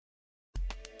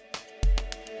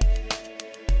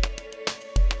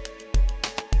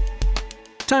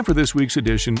Time for this week's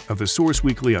edition of the Source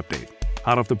Weekly Update.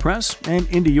 Hot off the press and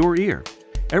into your ear.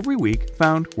 Every week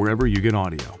found wherever you get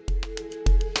audio.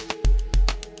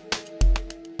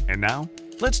 And now,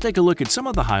 let's take a look at some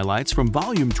of the highlights from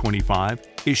Volume 25,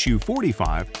 Issue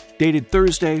 45, dated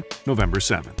Thursday, November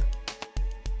 7th.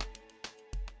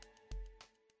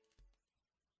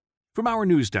 From our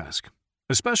news desk,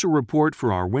 a special report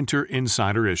for our Winter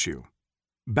Insider issue.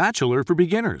 Bachelor for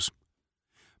Beginners.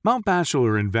 Mount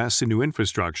Bachelor invests in new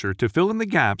infrastructure to fill in the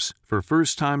gaps for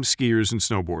first-time skiers and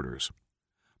snowboarders.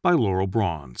 By Laurel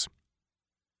Bronze.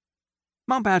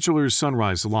 Mount Bachelor's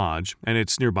Sunrise Lodge and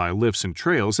its nearby lifts and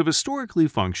trails have historically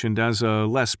functioned as a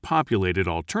less populated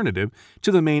alternative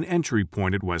to the main entry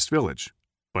point at West Village.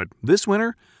 But this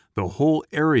winter, the whole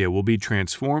area will be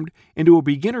transformed into a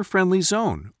beginner-friendly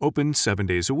zone open 7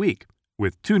 days a week,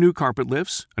 with 2 new carpet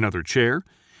lifts, another chair,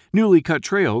 newly cut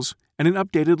trails, and an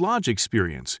updated lodge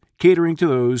experience, catering to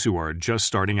those who are just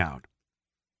starting out.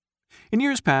 In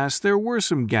years past, there were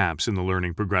some gaps in the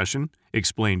learning progression,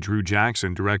 explained Drew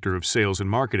Jackson, Director of Sales and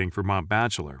Marketing for Mount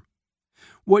Bachelor.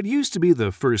 What used to be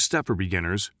the first step for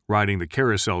beginners, riding the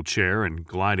carousel chair and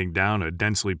gliding down a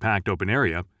densely packed open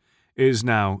area, is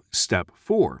now Step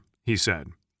 4, he said.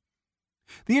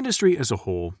 The industry as a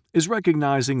whole is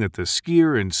recognizing that the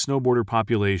skier and snowboarder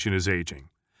population is aging.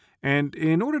 And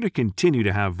in order to continue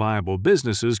to have viable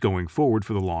businesses going forward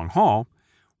for the long haul,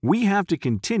 we have to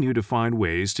continue to find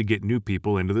ways to get new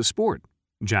people into the sport,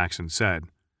 Jackson said.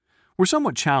 We're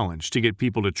somewhat challenged to get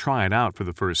people to try it out for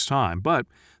the first time, but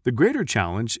the greater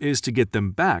challenge is to get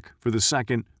them back for the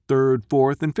second, third,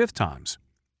 fourth, and fifth times.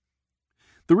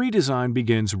 The redesign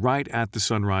begins right at the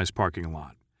Sunrise parking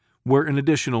lot, where an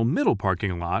additional middle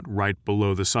parking lot right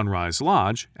below the Sunrise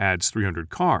Lodge adds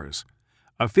 300 cars,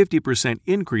 a 50%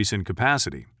 increase in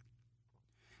capacity.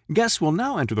 Guests will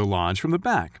now enter the lodge from the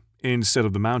back instead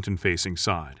of the mountain-facing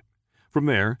side. From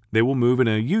there, they will move in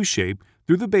a U-shape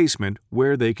through the basement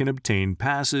where they can obtain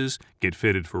passes, get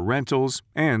fitted for rentals,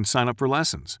 and sign up for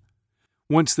lessons.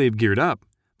 Once they've geared up,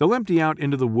 they'll empty out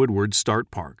into the Woodward Start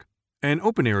Park, an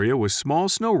open area with small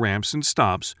snow ramps and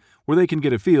stops where they can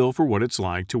get a feel for what it's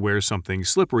like to wear something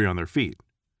slippery on their feet.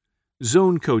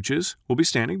 Zone coaches will be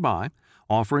standing by,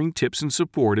 offering tips and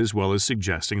support as well as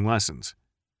suggesting lessons.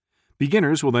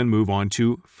 Beginners will then move on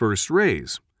to First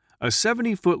Raise, a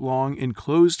 70-foot-long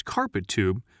enclosed carpet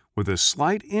tube with a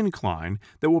slight incline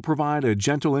that will provide a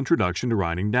gentle introduction to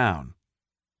riding down.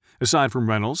 Aside from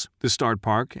rentals, the Start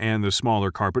Park and the smaller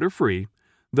carpet are free,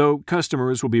 though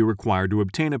customers will be required to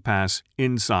obtain a pass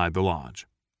inside the lodge.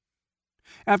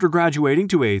 After graduating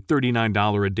to a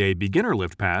 $39 a day beginner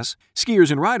lift pass,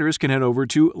 skiers and riders can head over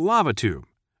to Lava Tube,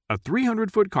 a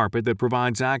 300-foot carpet that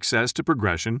provides access to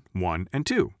progression 1 and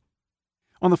 2.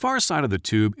 On the far side of the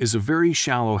tube is a very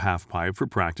shallow halfpipe for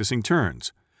practicing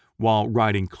turns, while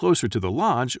riding closer to the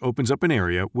lodge opens up an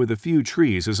area with a few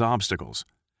trees as obstacles.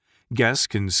 Guests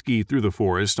can ski through the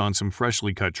forest on some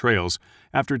freshly cut trails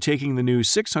after taking the new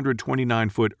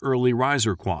 629-foot early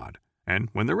riser quad, and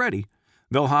when they're ready,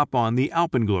 they'll hop on the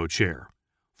Alpenglow chair,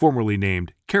 formerly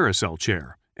named Carousel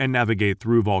Chair, and navigate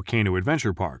through Volcano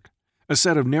Adventure Park, a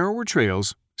set of narrower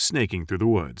trails snaking through the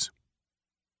woods.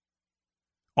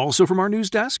 Also from our news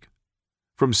desk,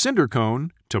 from Cinder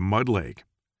Cone to Mud Lake.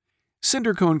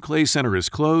 Cinder Cone Clay Center is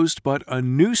closed, but a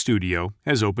new studio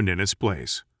has opened in its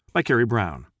place, by Carrie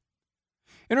Brown.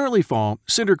 In early fall,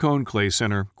 Cinder Cone Clay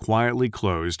Center quietly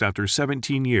closed after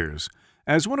 17 years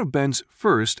as one of Bend's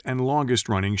first and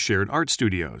longest-running shared art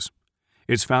studios.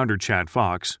 Its founder, Chad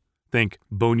Fox, think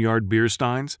Boneyard Beer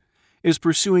Steins, is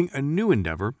pursuing a new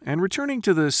endeavor and returning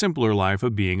to the simpler life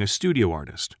of being a studio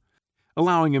artist,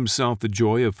 allowing himself the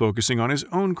joy of focusing on his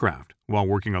own craft while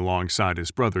working alongside his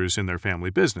brothers in their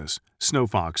family business, Snow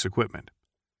Fox Equipment.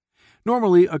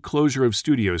 Normally, a closure of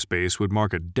studio space would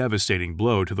mark a devastating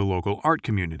blow to the local art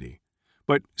community,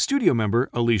 but studio member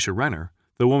Alicia Renner,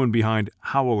 the woman behind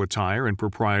Howell Attire and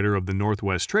proprietor of the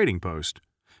Northwest Trading Post,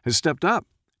 has stepped up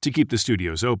to keep the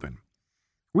studios open.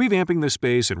 Revamping the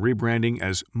space and rebranding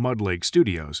as Mud Lake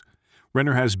Studios,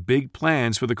 Renner has big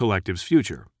plans for the collective's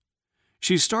future.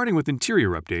 She's starting with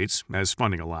interior updates, as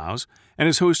funding allows, and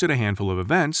has hosted a handful of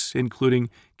events, including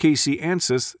Casey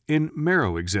Anseth in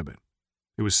Marrow exhibit.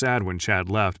 It was sad when Chad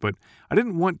left, but I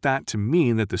didn't want that to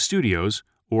mean that the studios,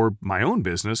 or my own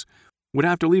business, would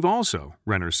have to leave also,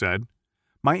 Renner said.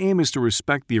 My aim is to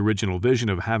respect the original vision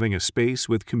of having a space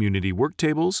with community work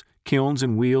tables, kilns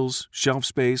and wheels, shelf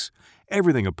space,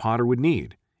 everything a potter would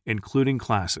need, including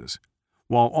classes,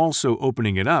 while also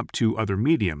opening it up to other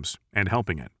mediums and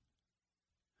helping it.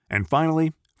 And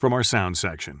finally, from our sound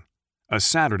section, a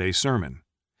Saturday sermon,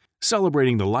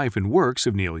 celebrating the life and works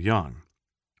of Neil Young.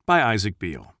 by Isaac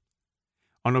Beale.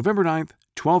 On November 9th,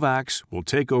 12 acts will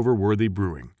take over Worthy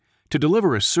Brewing to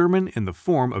deliver a sermon in the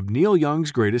form of Neil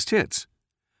Young's greatest hits.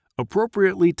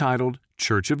 Appropriately titled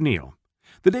Church of Neil,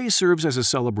 the day serves as a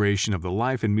celebration of the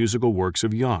life and musical works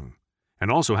of Young,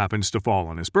 and also happens to fall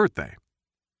on his birthday.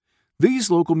 These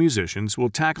local musicians will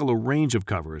tackle a range of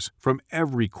covers from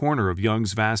every corner of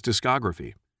Young's vast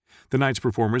discography. The night's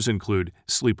performers include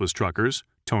Sleepless Truckers,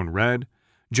 Tone Red,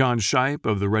 John Shipe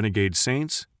of the Renegade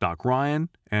Saints, Doc Ryan,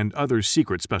 and other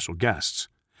secret special guests.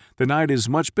 The night is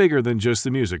much bigger than just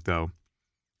the music, though.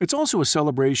 It's also a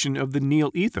celebration of the Neil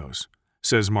ethos,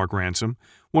 says Mark Ransom,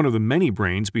 one of the many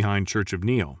brains behind Church of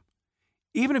Neil.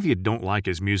 Even if you don't like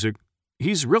his music,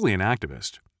 he's really an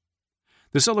activist.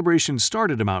 The celebration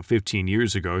started about 15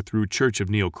 years ago through Church of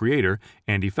Neil creator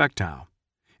Andy Fechtow.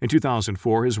 In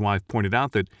 2004, his wife pointed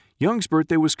out that Young's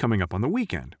birthday was coming up on the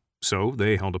weekend, so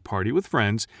they held a party with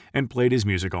friends and played his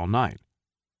music all night.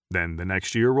 Then the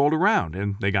next year rolled around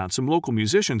and they got some local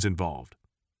musicians involved.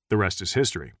 The rest is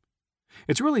history.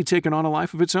 It's really taken on a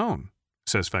life of its own,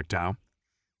 says Fechtow.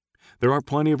 There are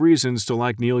plenty of reasons to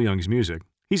like Neil Young's music.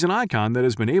 He's an icon that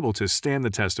has been able to stand the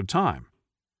test of time.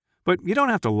 But you don't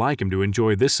have to like him to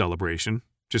enjoy this celebration.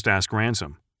 Just ask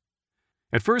Ransom.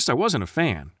 At first, I wasn't a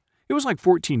fan. It was like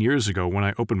 14 years ago when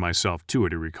I opened myself to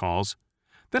it, he recalls.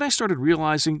 Then I started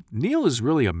realizing Neil is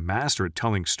really a master at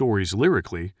telling stories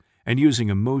lyrically and using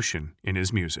emotion in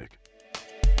his music.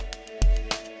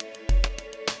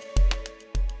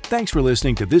 Thanks for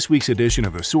listening to this week's edition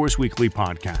of the Source Weekly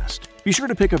podcast. Be sure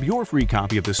to pick up your free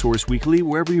copy of the Source Weekly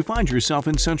wherever you find yourself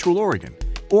in Central Oregon,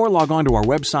 or log on to our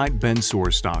website,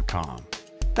 bensource.com.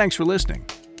 Thanks for listening.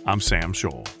 I'm Sam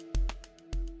Scholl.